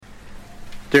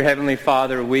Dear Heavenly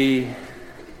Father, we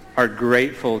are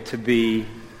grateful to be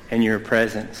in your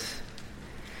presence.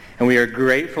 And we are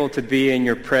grateful to be in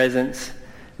your presence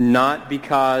not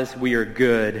because we are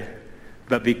good,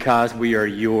 but because we are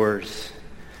yours.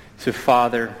 So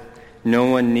Father, no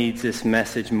one needs this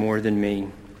message more than me.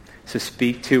 So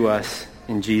speak to us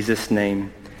in Jesus'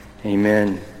 name.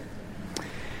 Amen.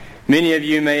 Many of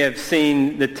you may have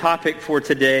seen the topic for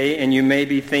today, and you may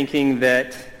be thinking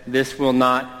that this will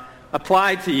not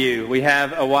apply to you. We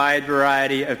have a wide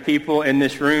variety of people in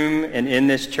this room and in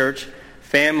this church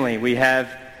family. We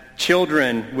have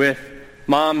children with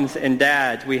moms and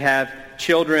dads. We have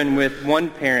children with one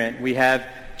parent. We have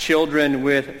children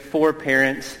with 4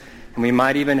 parents. And we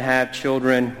might even have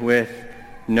children with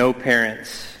no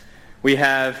parents. We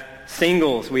have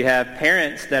singles. We have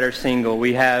parents that are single.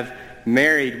 We have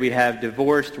married. We have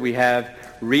divorced. We have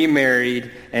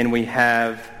remarried. And we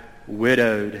have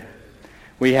widowed.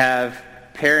 We have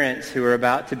parents who are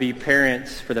about to be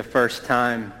parents for the first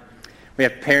time. We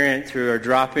have parents who are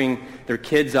dropping their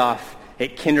kids off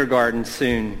at kindergarten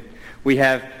soon. We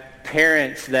have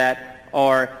parents that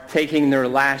are taking their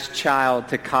last child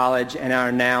to college and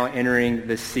are now entering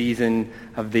the season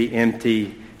of the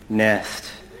empty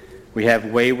nest. We have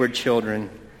wayward children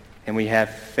and we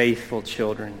have faithful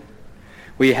children.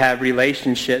 We have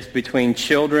relationships between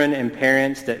children and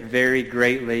parents that vary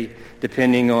greatly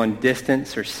depending on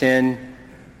distance or sin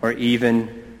or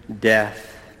even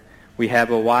death. We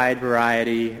have a wide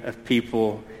variety of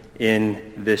people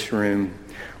in this room.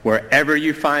 Wherever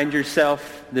you find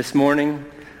yourself this morning,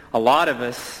 a lot of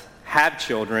us have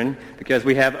children because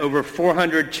we have over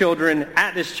 400 children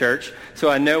at this church, so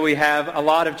I know we have a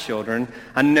lot of children.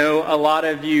 I know a lot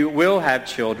of you will have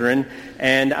children,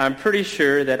 and I'm pretty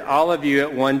sure that all of you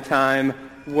at one time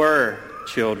were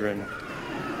children.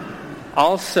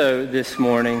 Also this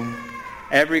morning,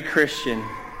 every Christian,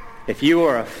 if you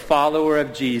are a follower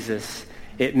of Jesus,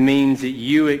 it means that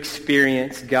you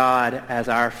experience God as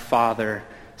our Father,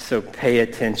 so pay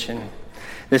attention.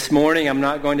 This morning, I'm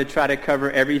not going to try to cover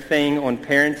everything on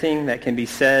parenting that can be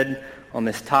said on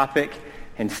this topic.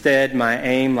 Instead, my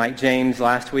aim, like James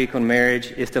last week on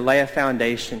marriage, is to lay a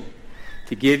foundation,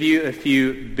 to give you a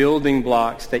few building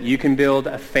blocks that you can build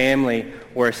a family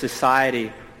or a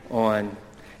society on.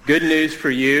 Good news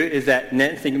for you is that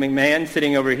Nancy McMahon,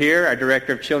 sitting over here, our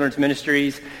Director of Children's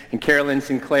Ministries, and Carolyn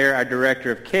Sinclair, our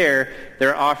Director of Care,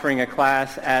 they're offering a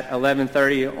class at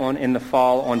 11:30 in the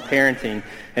fall on parenting.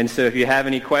 And so if you have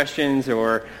any questions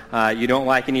or you don't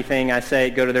like anything I say,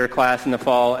 go to their class in the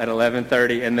fall at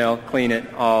 11:30 and they'll clean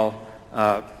it all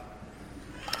up.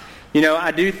 You know, I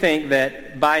do think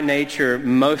that by nature,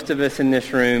 most of us in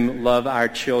this room love our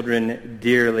children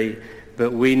dearly,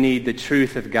 but we need the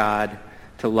truth of God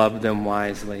to love them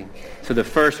wisely. So the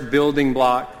first building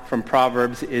block from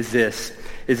Proverbs is this,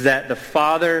 is that the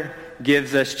Father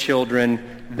gives us children.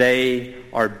 They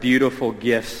are beautiful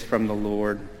gifts from the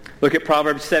Lord. Look at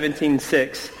Proverbs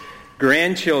 17:6.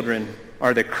 Grandchildren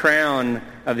are the crown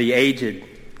of the aged.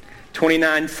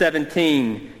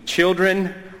 29:17.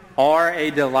 Children are a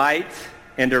delight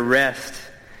and a rest.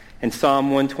 And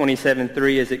Psalm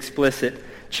 127:3 is explicit.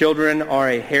 Children are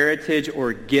a heritage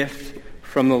or gift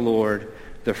from the Lord.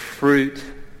 The fruit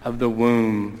of the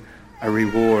womb, a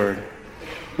reward.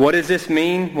 What does this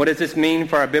mean? What does this mean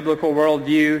for our biblical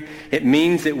worldview? It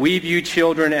means that we view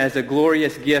children as a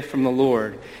glorious gift from the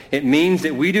Lord. It means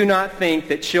that we do not think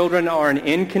that children are an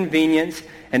inconvenience,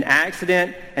 an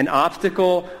accident, an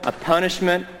obstacle, a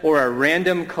punishment, or a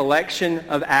random collection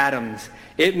of atoms.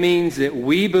 It means that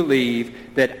we believe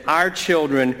that our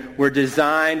children were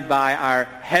designed by our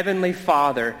Heavenly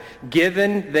Father,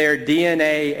 given their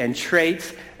DNA and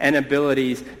traits and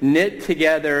abilities, knit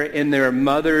together in their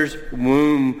mother's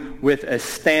womb with a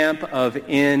stamp of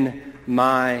 "in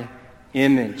my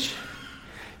image."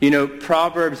 You know,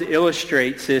 Proverbs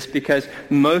illustrates this because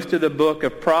most of the book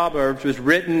of Proverbs was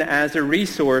written as a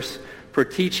resource for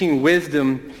teaching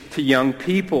wisdom to young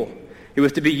people. It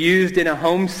was to be used in a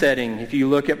home setting. If you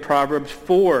look at Proverbs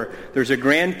 4, there's a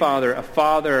grandfather, a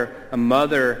father, a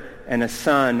mother, and a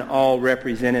son all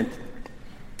represented.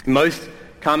 Most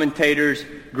commentators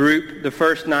group the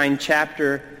first 9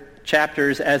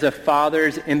 chapters as a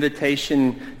father's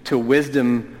invitation to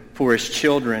wisdom for his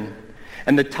children.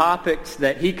 And the topics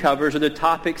that he covers are the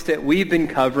topics that we've been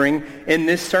covering in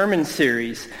this sermon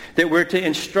series, that we're to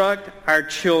instruct our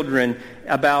children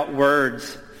about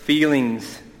words,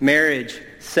 feelings, marriage,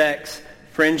 sex,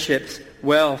 friendships,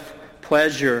 wealth,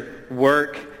 pleasure,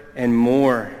 work, and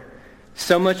more.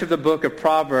 So much of the book of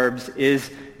Proverbs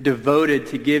is devoted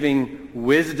to giving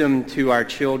wisdom to our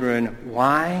children.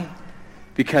 Why?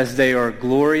 because they are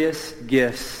glorious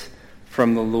gifts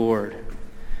from the Lord.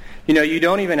 You know, you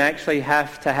don't even actually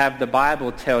have to have the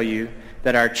Bible tell you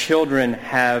that our children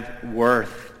have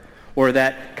worth, or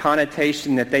that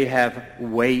connotation that they have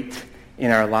weight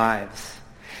in our lives.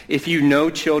 If you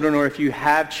know children, or if you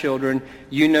have children,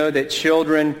 you know that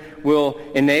children will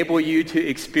enable you to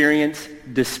experience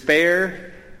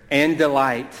despair and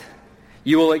delight.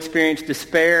 You will experience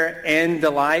despair and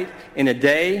delight in a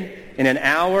day, in an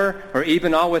hour, or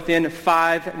even all within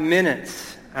 5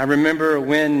 minutes. I remember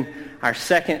when our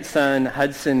second son,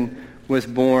 Hudson, was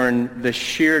born, the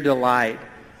sheer delight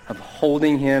of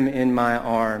holding him in my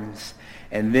arms,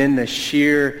 and then the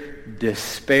sheer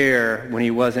despair when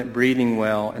he wasn't breathing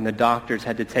well and the doctors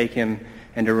had to take him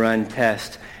and to run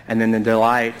tests, and then the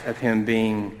delight of him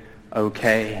being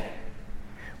okay.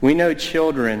 We know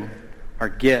children are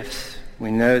gifts.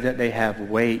 We know that they have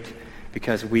weight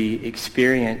because we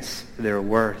experience their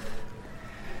worth.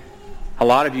 A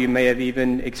lot of you may have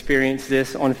even experienced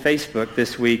this on Facebook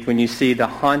this week when you see the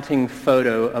haunting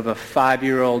photo of a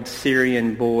 5-year-old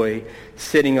Syrian boy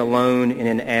sitting alone in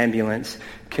an ambulance,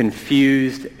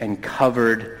 confused and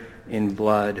covered in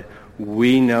blood.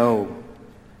 We know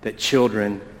that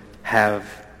children have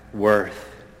worth.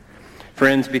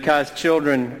 Friends, because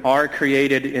children are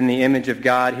created in the image of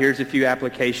God, here's a few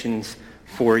applications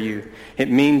for you. It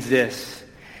means this.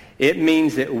 It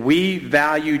means that we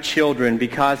value children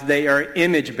because they are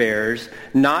image bearers,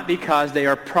 not because they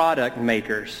are product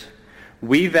makers.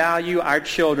 We value our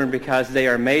children because they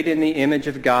are made in the image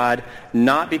of God,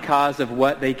 not because of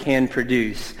what they can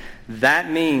produce. That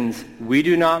means we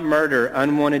do not murder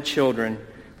unwanted children.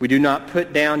 We do not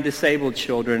put down disabled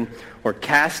children or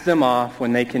cast them off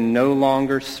when they can no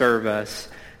longer serve us,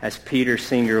 as Peter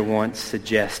Singer once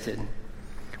suggested.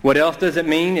 What else does it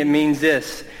mean? It means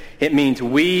this. It means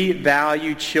we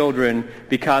value children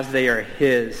because they are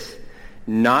His,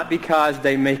 not because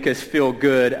they make us feel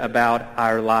good about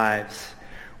our lives.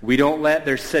 We don't let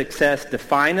their success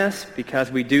define us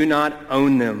because we do not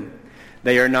own them.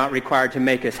 They are not required to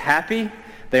make us happy.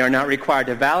 They are not required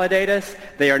to validate us.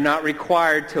 They are not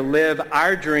required to live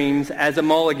our dreams as a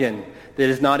mulligan. That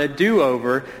is not a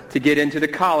do-over to get into the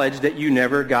college that you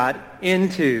never got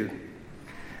into.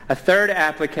 A third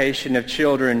application of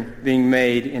children being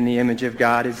made in the image of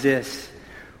God is this.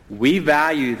 We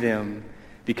value them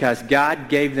because God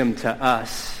gave them to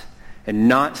us and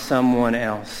not someone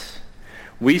else.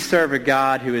 We serve a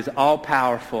God who is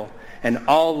all-powerful and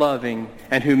all-loving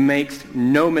and who makes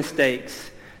no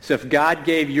mistakes. So if God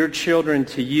gave your children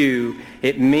to you,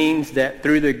 it means that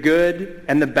through the good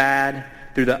and the bad,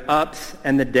 through the ups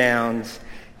and the downs,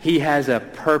 He has a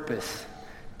purpose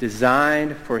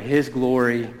designed for His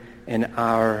glory and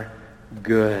our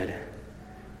good.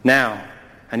 Now,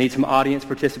 I need some audience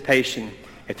participation.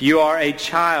 If you are a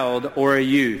child or a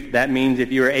youth, that means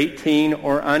if you are 18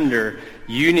 or under,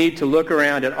 you need to look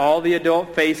around at all the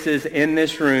adult faces in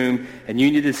this room and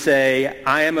you need to say,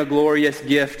 I am a glorious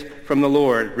gift from the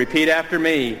Lord. Repeat after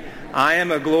me. I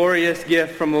am a glorious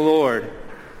gift from the Lord.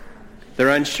 They're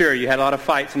unsure. You had a lot of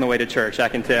fights on the way to church, I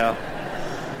can tell.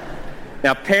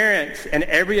 Now, parents and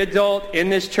every adult in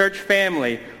this church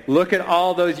family, look at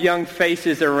all those young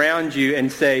faces around you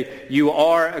and say, you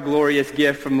are a glorious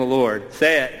gift from the Lord.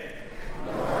 Say it.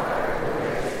 You are a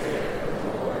glorious gift from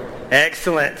the Lord.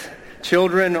 Excellent.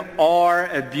 Children are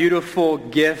a beautiful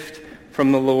gift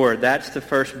from the Lord. That's the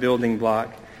first building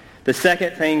block. The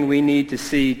second thing we need to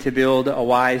see to build a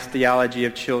wise theology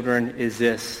of children is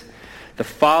this. The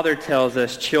Father tells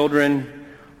us children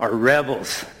are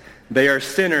rebels. They are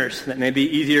sinners. That may be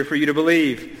easier for you to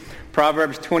believe.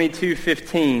 Proverbs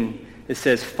 22:15, it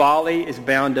says, folly is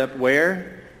bound up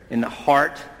where? In the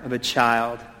heart of a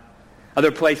child.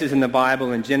 Other places in the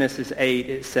Bible, in Genesis 8,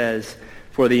 it says,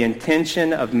 for the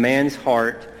intention of man's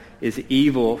heart is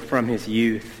evil from his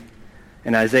youth.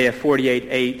 And Isaiah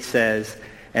 48:8 says,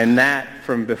 and that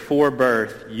from before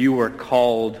birth you were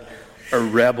called a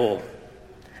rebel.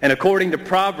 And according to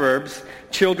Proverbs,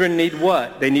 children need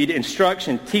what? They need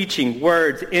instruction, teaching,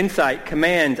 words, insight,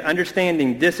 commands,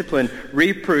 understanding, discipline,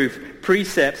 reproof,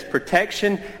 precepts,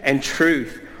 protection, and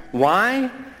truth.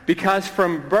 Why? Because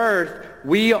from birth,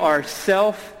 we are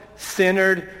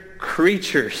self-centered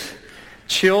creatures.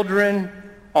 Children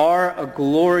are a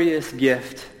glorious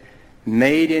gift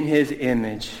made in His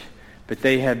image, but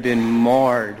they have been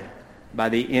marred by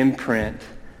the imprint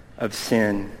of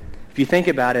sin. If you think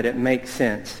about it, it makes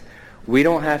sense. We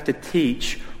don't have to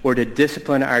teach or to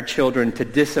discipline our children to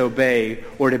disobey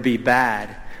or to be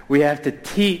bad. We have to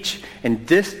teach and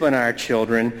discipline our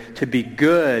children to be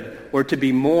good or to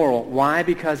be moral. Why?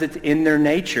 Because it's in their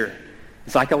nature.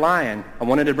 It's like a lion. I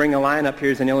wanted to bring a lion up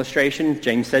here as an illustration.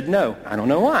 James said no. I don't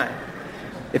know why.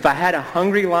 If I had a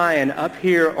hungry lion up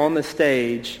here on the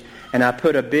stage and I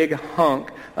put a big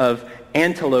hunk of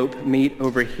antelope meat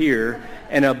over here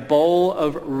and a bowl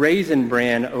of Raisin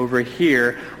Bran over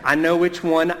here, I know which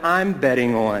one I'm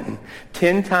betting on.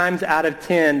 10 times out of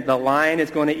 10, the lion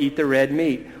is going to eat the red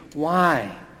meat.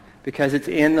 Why? Because it's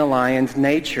in the lion's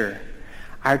nature.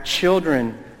 Our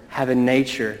children have a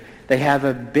nature. They have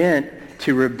a bent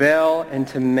to rebel and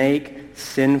to make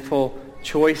sinful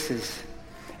choices.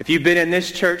 If you've been in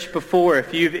this church before,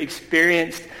 if you've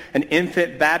experienced an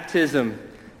infant baptism,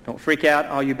 don't freak out,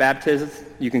 all you baptisms.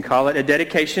 You can call it a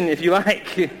dedication if you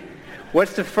like.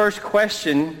 What's the first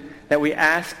question that we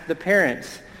ask the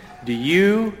parents? Do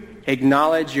you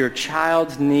acknowledge your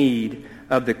child's need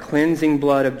of the cleansing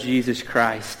blood of Jesus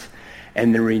Christ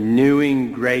and the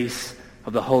renewing grace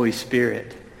of the Holy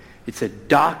Spirit? It's a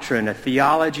doctrine, a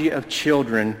theology of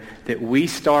children that we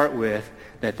start with,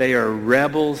 that they are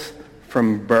rebels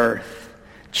from birth.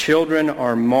 Children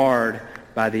are marred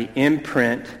by the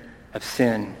imprint of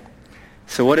sin.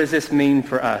 So what does this mean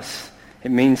for us? It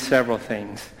means several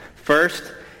things. First,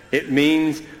 it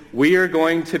means we are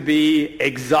going to be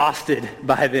exhausted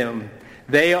by them.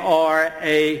 They are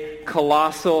a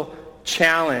colossal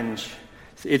challenge.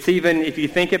 It's even, if you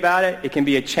think about it, it can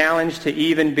be a challenge to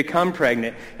even become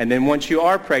pregnant. And then once you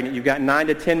are pregnant, you've got 9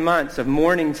 to 10 months of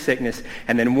morning sickness.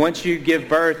 And then once you give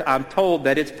birth, I'm told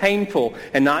that it's painful.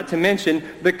 And not to mention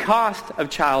the cost of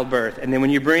childbirth. And then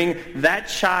when you bring that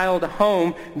child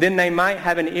home, then they might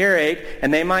have an earache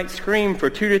and they might scream for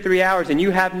 2 to 3 hours and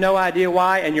you have no idea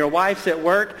why. And your wife's at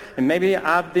work. And maybe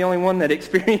I'm the only one that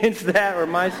experienced that, or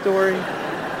my story.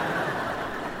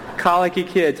 Colicky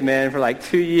kids, man, for like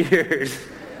 2 years.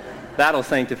 That'll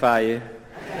sanctify you.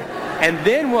 And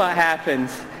then what happens?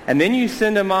 And then you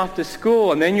send them off to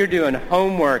school, and then you're doing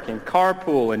homework and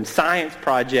carpool and science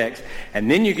projects. And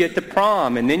then you get to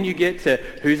prom, and then you get to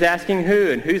who's asking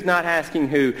who and who's not asking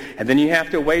who. And then you have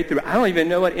to wade through, I don't even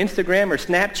know what Instagram or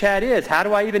Snapchat is. How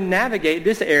do I even navigate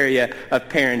this area of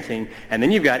parenting? And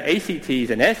then you've got ACTs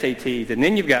and SATs, and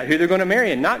then you've got who they're going to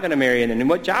marry and not going to marry, and then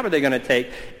what job are they going to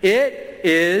take. It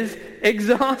is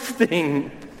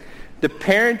exhausting. The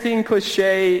parenting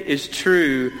cliche is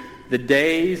true. The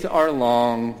days are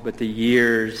long, but the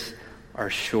years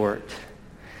are short.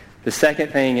 The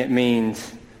second thing it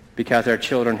means, because our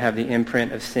children have the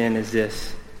imprint of sin, is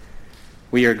this.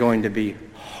 We are going to be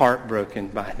heartbroken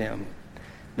by them.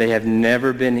 They have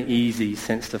never been easy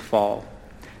since the fall.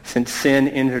 Since sin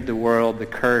entered the world, the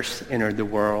curse entered the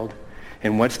world.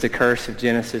 And what's the curse of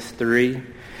Genesis 3?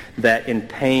 That in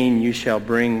pain you shall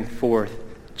bring forth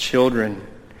children.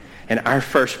 And our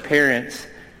first parents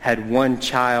had one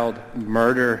child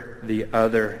murder the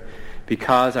other.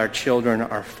 Because our children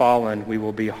are fallen, we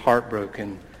will be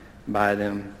heartbroken by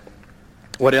them.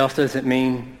 What else does it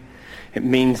mean? It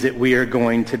means that we are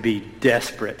going to be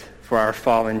desperate for our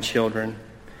fallen children.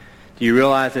 Do you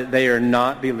realize that they are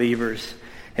not believers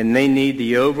and they need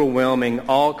the overwhelming,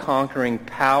 all-conquering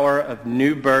power of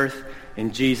new birth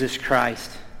in Jesus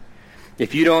Christ?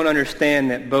 If you don't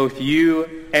understand that both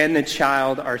you and the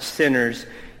child are sinners,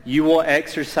 you will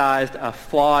exercise a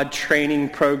flawed training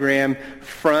program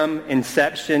from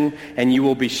inception, and you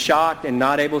will be shocked and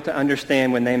not able to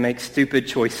understand when they make stupid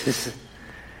choices.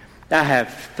 I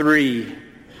have 3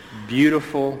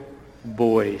 beautiful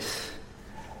boys,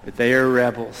 but they are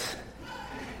rebels,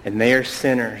 and they are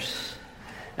sinners.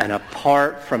 And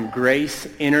apart from grace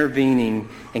intervening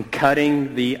and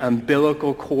cutting the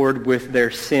umbilical cord with their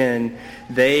sin,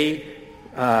 they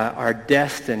are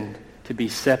destined to be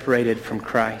separated from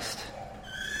Christ.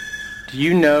 Do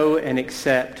you know and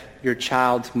accept your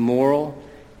child's moral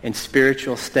and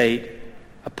spiritual state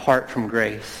apart from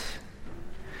grace?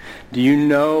 Do you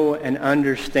know and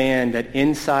understand that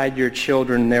inside your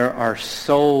children there are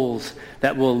souls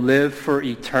that will live for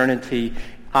eternity,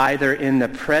 either in the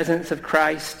presence of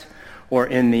Christ or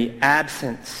in the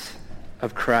absence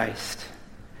of Christ?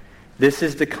 This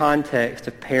is the context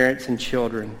of parents and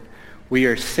children. We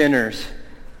are sinners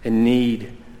in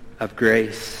need of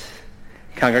grace.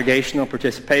 Congregational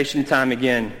participation time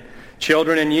again.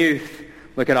 Children and youth,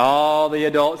 look at all the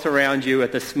adults around you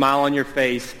with a smile on your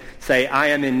face. Say, I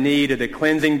am in need of the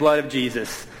cleansing blood of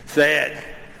Jesus. Say it.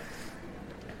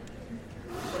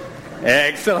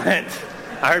 Excellent.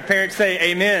 I heard parents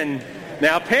say amen.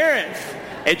 Now parents,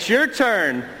 it's your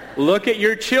turn. Look at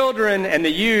your children and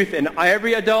the youth and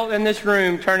every adult in this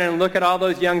room. Turn and look at all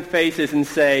those young faces and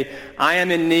say, I am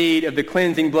in need of the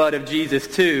cleansing blood of Jesus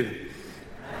too.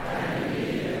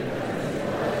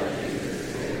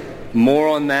 More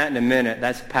on that in a minute.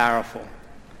 That's powerful.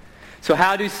 So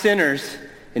how do sinners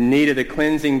in need of the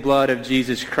cleansing blood of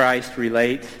Jesus Christ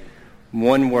relate?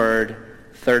 One word,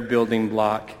 third building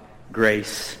block,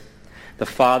 grace. The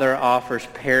Father offers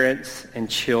parents and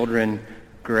children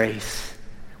grace.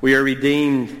 We are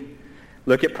redeemed.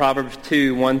 Look at Proverbs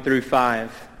 2, 1 through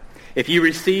 5. If you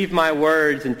receive my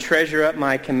words and treasure up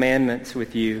my commandments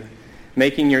with you,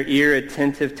 making your ear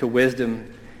attentive to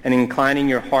wisdom and inclining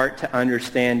your heart to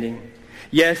understanding.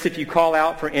 Yes, if you call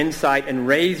out for insight and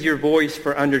raise your voice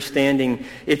for understanding,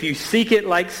 if you seek it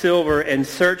like silver and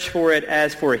search for it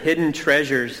as for hidden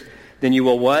treasures, then you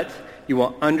will what? You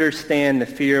will understand the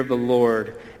fear of the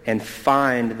Lord and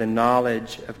find the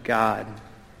knowledge of God.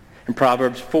 In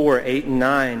Proverbs 4, 8 and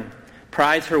 9,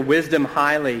 prize her wisdom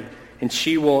highly, and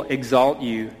she will exalt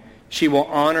you. She will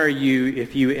honor you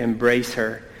if you embrace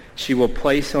her. She will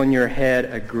place on your head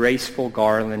a graceful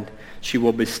garland. She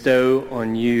will bestow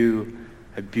on you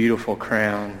a beautiful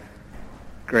crown.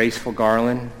 Graceful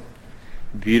garland,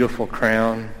 beautiful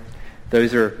crown.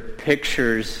 Those are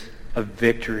pictures of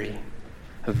victory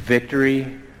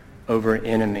over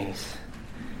enemies.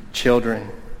 Children,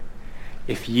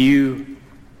 if you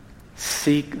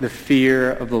seek the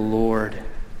fear of the Lord,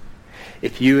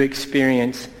 if you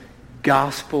experience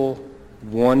gospel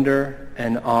wonder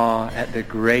and awe at the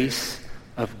grace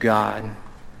of God,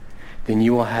 then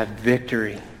you will have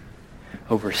victory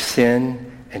over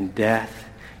sin and death,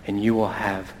 and you will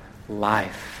have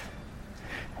life.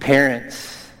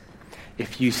 Parents,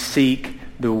 if you seek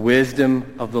the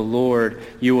wisdom of the Lord,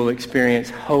 you will experience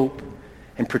hope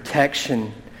and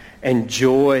protection and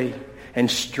joy and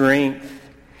strength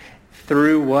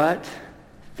through what?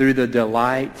 Through the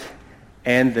delight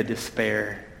and the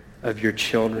despair of your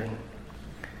children.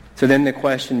 So then the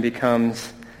question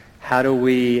becomes, how do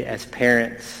we as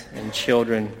parents and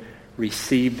children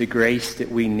receive the grace that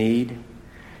we need?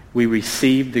 We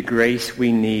receive the grace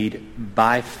we need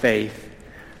by faith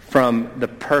from the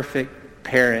perfect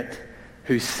parent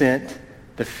who sent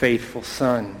the faithful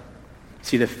Son.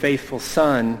 See, the faithful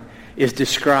Son is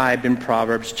described in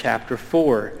Proverbs chapter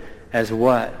 4 as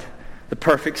what? The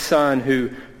perfect Son who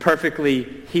perfectly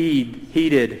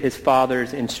heeded his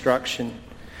Father's instruction,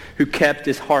 who kept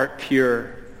his heart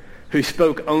pure, who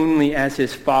spoke only as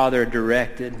his Father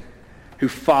directed, who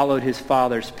followed his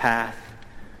Father's path,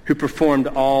 who performed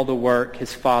all the work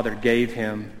his Father gave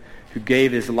him, who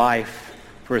gave his life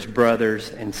for his brothers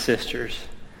and sisters.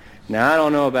 Now, I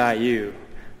don't know about you,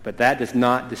 but that does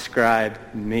not describe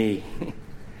me.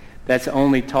 That's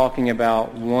only talking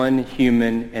about one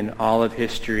human in all of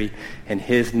history, and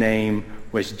his name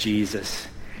was Jesus.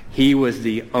 He was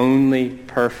the only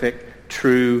perfect,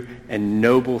 true, and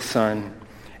noble Son.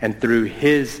 And through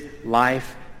his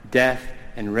life, death,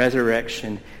 and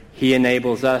resurrection, he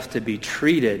enables us to be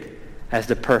treated as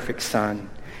the perfect Son.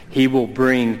 He will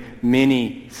bring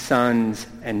many sons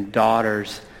and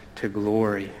daughters to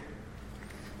glory.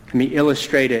 Let me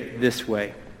illustrate it this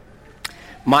way.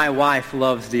 My wife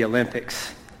loves the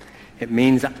Olympics. It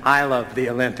means I love the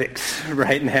Olympics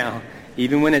right now,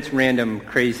 even when it's random,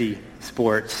 crazy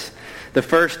sports. The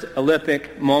first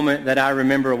Olympic moment that I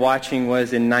remember watching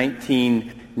was in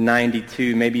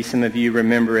 1992. Maybe some of you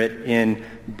remember it in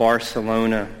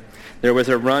Barcelona. There was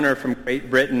a runner from Great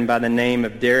Britain by the name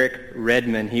of Derek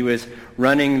Redmond. He was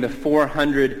running the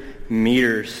 400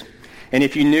 meters. And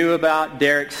if you knew about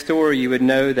Derek's story, you would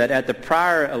know that at the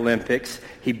prior Olympics,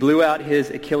 he blew out his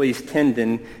Achilles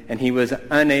tendon and he was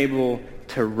unable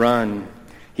to run.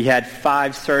 He had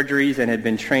 5 surgeries and had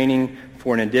been training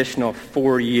for an additional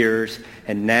 4 years,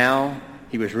 and now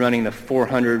he was running the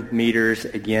 400 meters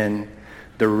again.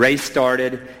 The race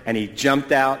started, and he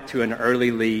jumped out to an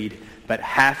early lead, but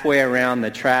halfway around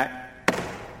the track,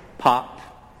 pop,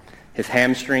 his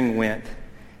hamstring went.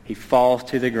 He falls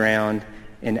to the ground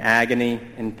in agony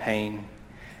and pain.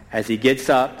 As he gets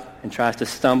up and tries to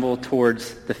stumble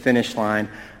towards the finish line,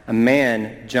 a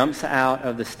man jumps out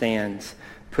of the stands,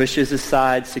 pushes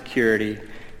aside security,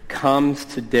 comes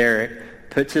to Derek,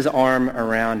 puts his arm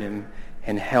around him,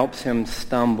 and helps him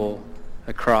stumble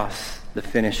across the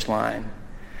finish line.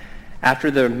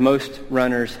 After the most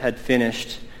runners had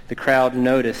finished, the crowd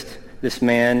noticed this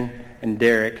man and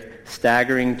Derek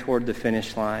staggering toward the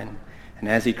finish line. And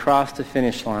as he crossed the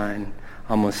finish line,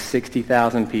 almost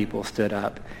 60,000 people stood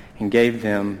up and gave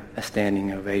them a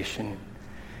standing ovation.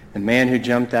 The man who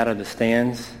jumped out of the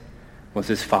stands was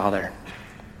his father.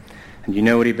 And you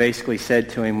know what he basically said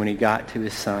to him when he got to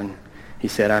his son? He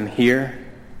said, "I'm here,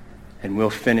 and we'll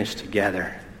finish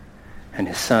together." And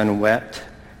his son wept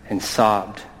and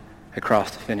sobbed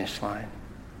across the finish line.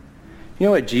 You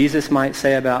know what Jesus might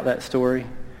say about that story?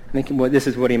 I think this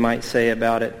is what he might say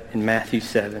about it in Matthew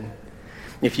 7.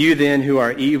 If you then who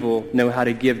are evil know how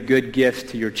to give good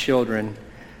gifts to your children,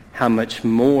 how much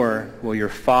more will your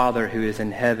Father who is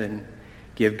in heaven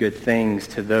give good things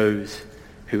to those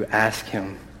who ask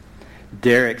him?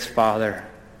 Derek's father,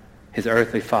 his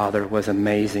earthly father, was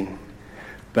amazing.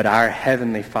 But our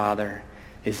heavenly Father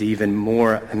is even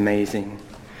more amazing.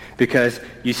 Because,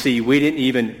 you see, we didn't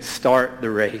even start the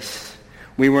race.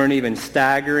 We weren't even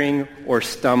staggering or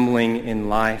stumbling in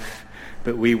life.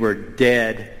 But we were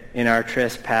dead in our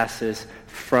trespasses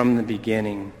from the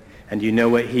beginning. And you know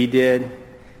what he did?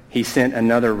 He sent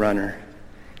another runner.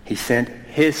 He sent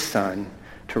his son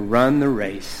to run the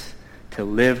race, to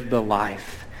live the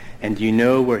life. And do you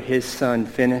know where his son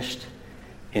finished?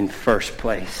 In first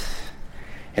place.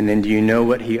 And then do you know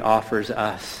what he offers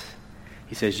us?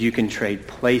 He says you can trade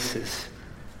places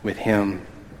with him.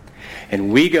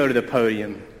 And we go to the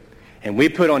podium and we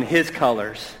put on his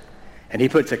colors, and he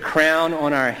puts a crown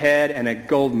on our head and a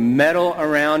gold medal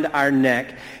around our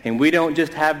neck. And we don't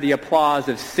just have the applause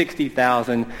of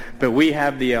 60,000, but we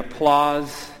have the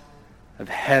applause of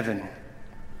heaven.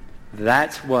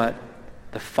 That's what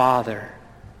the Father,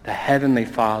 the Heavenly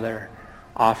Father,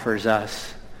 offers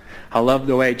us. I love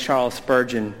the way Charles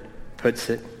Spurgeon puts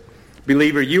it.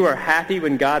 Believer, you are happy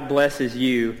when God blesses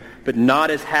you, but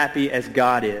not as happy as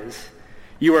God is.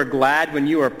 You are glad when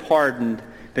you are pardoned,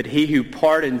 but he who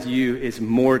pardons you is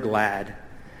more glad.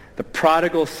 The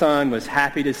prodigal son was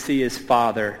happy to see his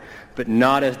father, but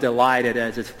not as delighted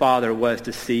as his father was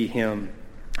to see him.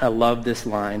 I love this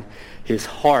line. His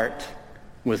heart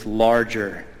was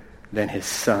larger than his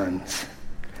son's.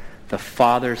 The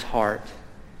Father's heart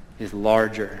is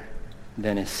larger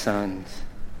than his son's.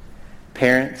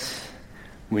 Parents,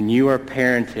 when you are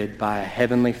parented by a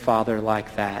Heavenly Father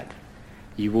like that,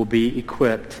 you will be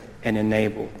equipped and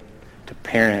enabled to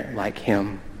parent like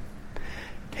him.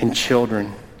 And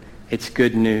children, it's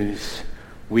good news.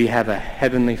 We have a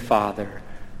Heavenly Father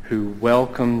who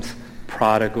welcomes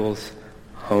prodigals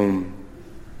home.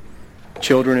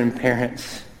 Children and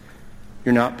parents,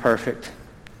 you're not perfect.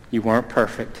 You weren't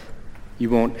perfect. You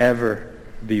won't ever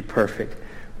be perfect.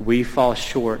 We fall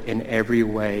short in every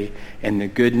way, and the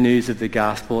good news of the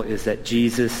gospel is that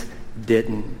Jesus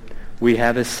didn't. We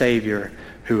have a Savior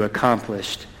who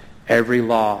accomplished every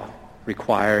law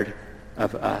required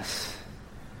of us.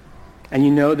 And you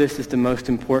know this is the most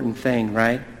important thing,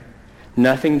 right?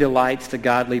 Nothing delights the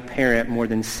godly parent more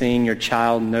than seeing your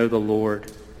child know the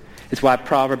Lord. It's why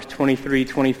Proverbs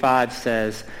 23:25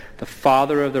 says, "The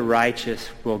father of the righteous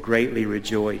will greatly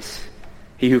rejoice.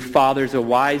 He who fathers a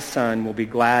wise son will be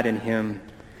glad in him.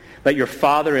 Let your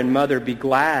father and mother be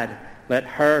glad. Let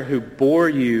her who bore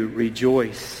you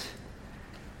rejoice."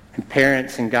 And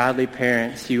parents and godly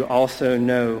parents, you also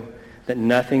know that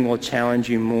nothing will challenge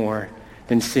you more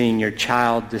than seeing your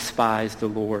child despise the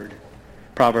Lord.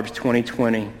 Proverbs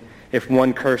 20:20, "If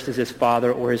one curses his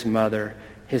father or his mother,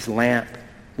 his lamp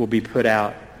will be put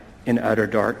out in utter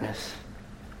darkness."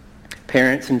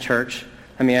 Parents in church,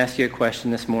 let me ask you a question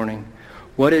this morning.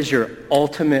 What is your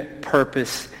ultimate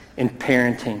purpose in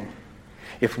parenting?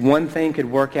 If one thing could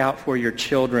work out for your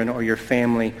children or your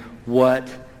family, what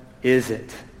is it?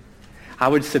 I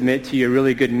would submit to you a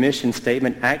really good mission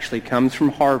statement actually comes from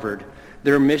Harvard.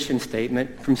 Their mission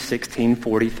statement from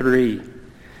 1643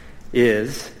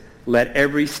 is, "Let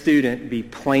every student be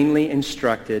plainly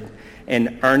instructed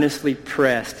and earnestly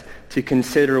pressed to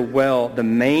consider well the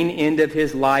main end of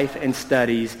his life and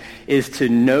studies is to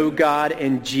know God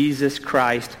and Jesus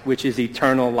Christ, which is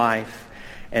eternal life,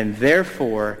 and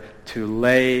therefore to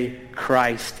lay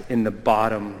Christ in the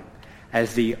bottom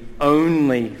as the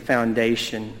only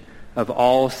foundation of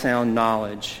all sound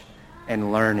knowledge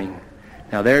and learning."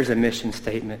 Now there's a mission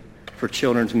statement for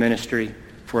children's ministry,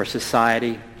 for a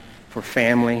society, for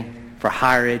family, for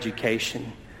higher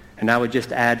education. And I would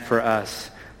just add for us,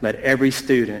 let every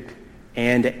student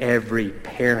and every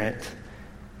parent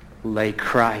lay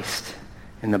Christ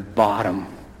in the bottom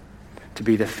to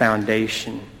be the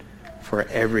foundation for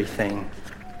everything.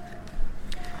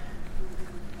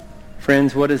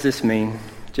 Friends, what does this mean?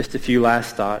 Just a few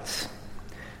last thoughts.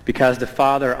 Because the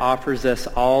Father offers us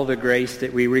all the grace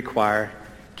that we require,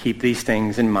 keep these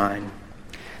things in mind.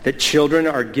 That children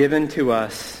are given to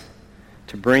us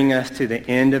to bring us to the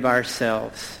end of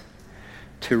ourselves,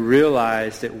 to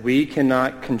realize that we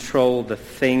cannot control the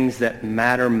things that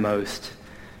matter most,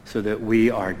 so that we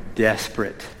are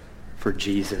desperate for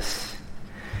Jesus.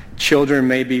 Children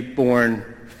may be born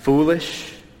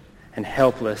foolish and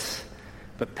helpless,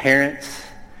 but parents,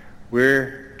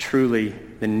 we're truly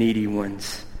the needy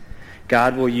ones.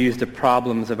 God will use the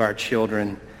problems of our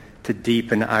children to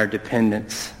deepen our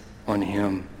dependence on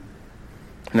him.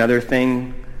 Another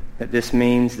thing that this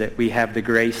means that we have the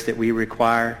grace that we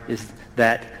require is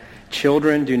that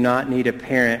children do not need a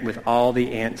parent with all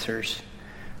the answers,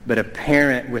 but a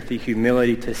parent with the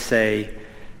humility to say,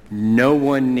 no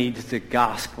one needs the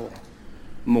gospel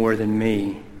more than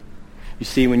me. You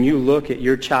see, when you look at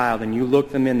your child and you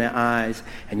look them in the eyes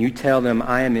and you tell them,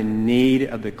 I am in need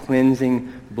of the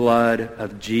cleansing blood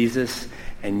of Jesus,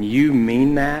 and you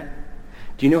mean that,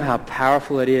 do you know how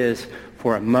powerful it is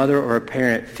for a mother or a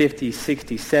parent 50,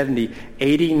 60, 70,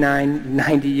 89,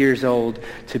 90 years old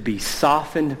to be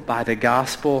softened by the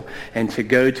gospel and to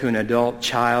go to an adult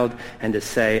child and to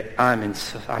say, I'm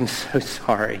so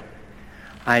sorry.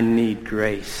 I need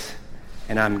grace,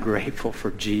 and I'm grateful for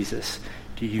Jesus.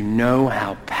 Do you know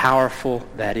how powerful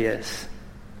that is?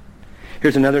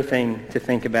 Here's another thing to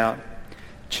think about.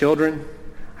 Children,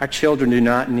 our children do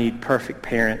not need perfect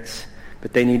parents,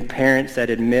 but they need parents that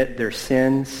admit their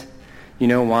sins. You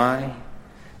know why?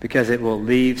 Because it will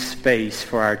leave space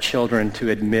for our children to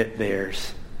admit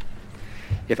theirs.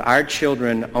 If our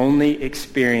children only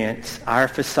experience our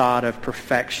facade of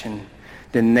perfection,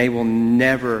 then they will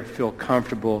never feel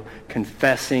comfortable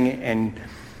confessing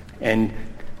and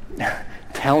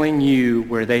telling you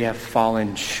where they have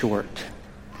fallen short.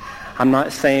 I'm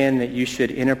not saying that you should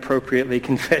inappropriately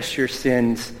confess your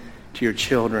sins to your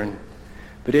children,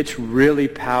 but it's really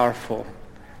powerful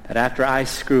that after I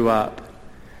screw up,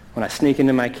 when I sneak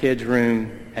into my kid's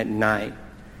room at night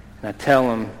and I tell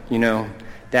them,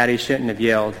 Daddy shouldn't have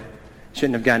yelled,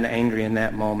 shouldn't have gotten angry in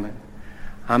that moment.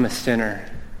 I'm a sinner,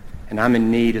 and I'm in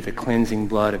need of the cleansing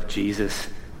blood of Jesus,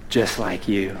 just like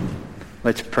you.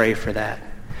 Let's pray for that.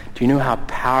 Do you know how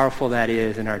powerful that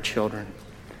is in our children?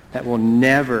 That will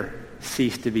never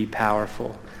cease to be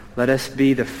powerful. Let us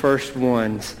be the first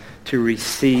ones to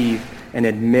receive and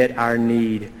admit our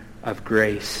need of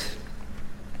grace.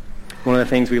 One of the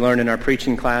things we learned in our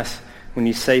preaching class, when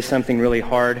you say something really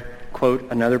hard,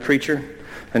 quote another preacher.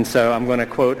 And so I'm going to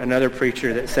quote another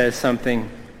preacher that says something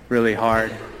really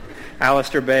hard.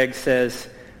 Alistair Begg says,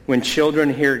 when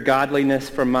children hear godliness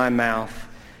from my mouth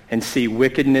and see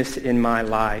wickedness in my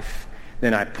life,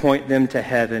 then I point them to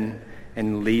heaven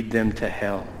and lead them to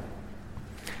hell.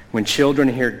 When children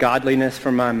hear godliness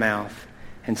from my mouth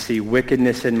and see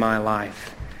wickedness in my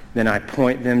life, then I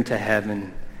point them to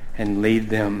heaven and lead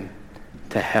them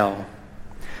to hell.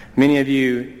 Many of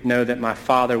you know that my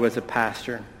father was a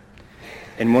pastor,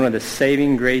 and one of the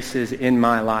saving graces in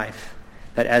my life,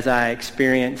 that as I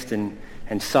experienced and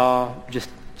saw just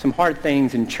some hard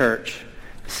things in church,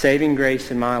 saving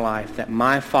grace in my life, that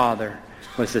my father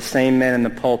was the same man in the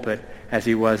pulpit as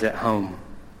he was at home.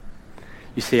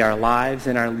 You see, our lives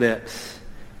and our lips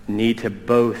need to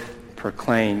both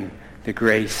proclaim the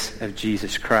grace of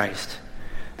Jesus Christ.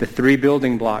 The three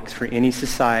building blocks for any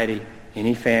society,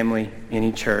 any family,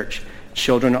 any church.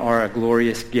 Children are a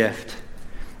glorious gift.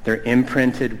 They're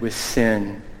imprinted with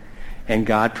sin, and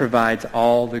God provides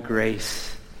all the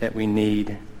grace that we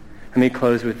need. Let me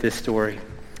close with this story.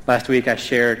 Last week I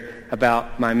shared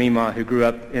about my Mima, who grew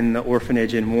up in the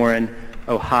orphanage in Warren,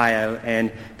 Ohio,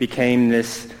 and became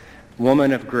this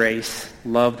woman of grace,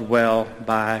 loved well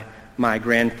by my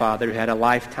grandfather, who had a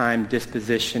lifetime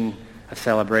disposition of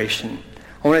celebration.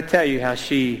 I want to tell you how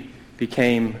she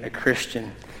became a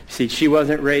Christian. See, she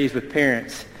wasn't raised with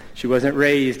parents. She wasn't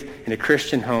raised in a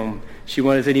Christian home. She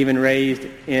wasn't even raised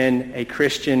in a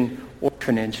Christian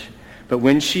orphanage. But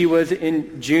when she was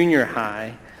in junior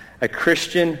high, a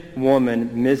Christian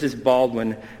woman, Mrs.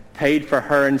 Baldwin, paid for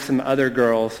her and some other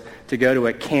girls to go to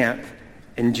a camp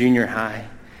in junior high.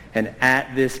 And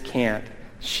at this camp,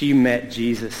 she met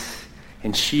Jesus,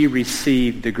 and she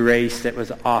received the grace that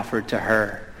was offered to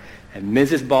her. And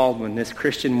Mrs. Baldwin, this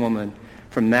Christian woman,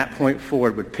 from that point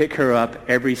forward would pick her up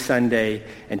every Sunday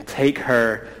and take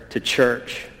her to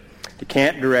church. The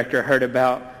camp director heard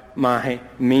about my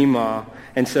Mima,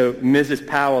 and so Mrs.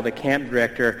 Powell, the camp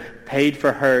director, paid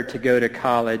for her to go to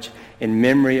college in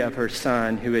memory of her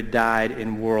son who had died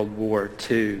in World War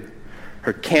II.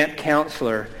 Her camp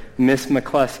counselor, Miss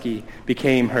McCluskey,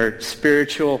 became her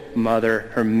spiritual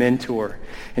mother, her mentor.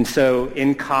 And so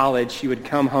in college, she would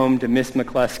come home to Miss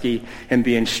McCluskey and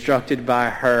be instructed by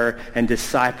her and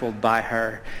discipled by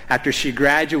her. After she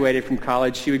graduated from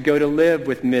college, she would go to live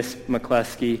with Miss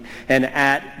McCluskey. And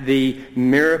at the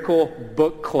Miracle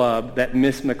Book Club that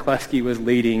Miss McCluskey was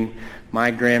leading,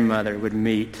 my grandmother would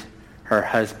meet her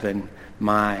husband,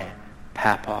 my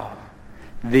papa.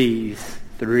 These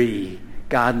three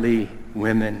godly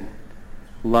women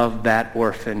loved that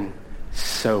orphan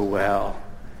so well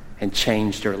and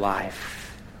changed her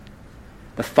life.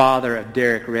 The father of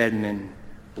Derek Redmond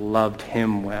loved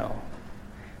him well.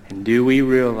 And do we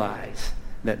realize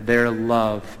that their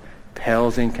love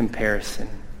pales in comparison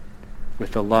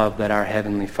with the love that our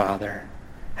Heavenly Father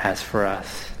has for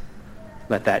us.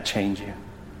 Let that change you.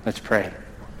 Let's pray.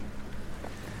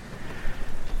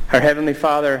 Our Heavenly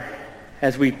Father,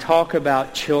 as we talk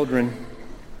about children,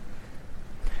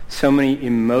 so many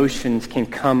emotions can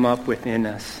come up within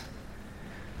us.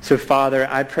 So, Father,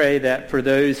 I pray that for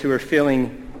those who are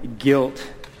feeling guilt,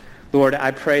 Lord,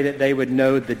 I pray that they would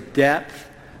know the depth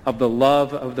of the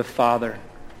love of the Father.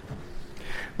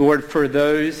 Lord, for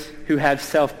those who have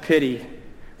self-pity,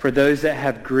 for those that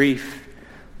have grief,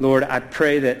 Lord, I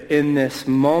pray that in this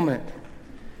moment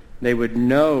they would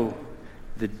know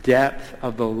the depth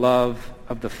of the love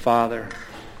of the Father.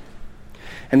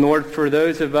 And Lord, for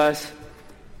those of us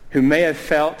who may have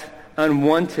felt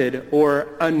unwanted or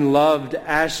unloved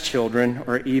as children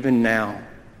or even now,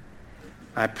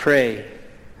 I pray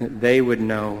that they would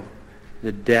know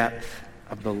the depth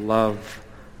of the love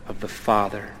of the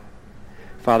Father.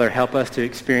 Father, help us to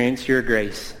experience your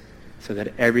grace so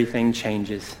that everything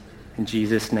changes. In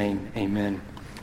Jesus' name, amen.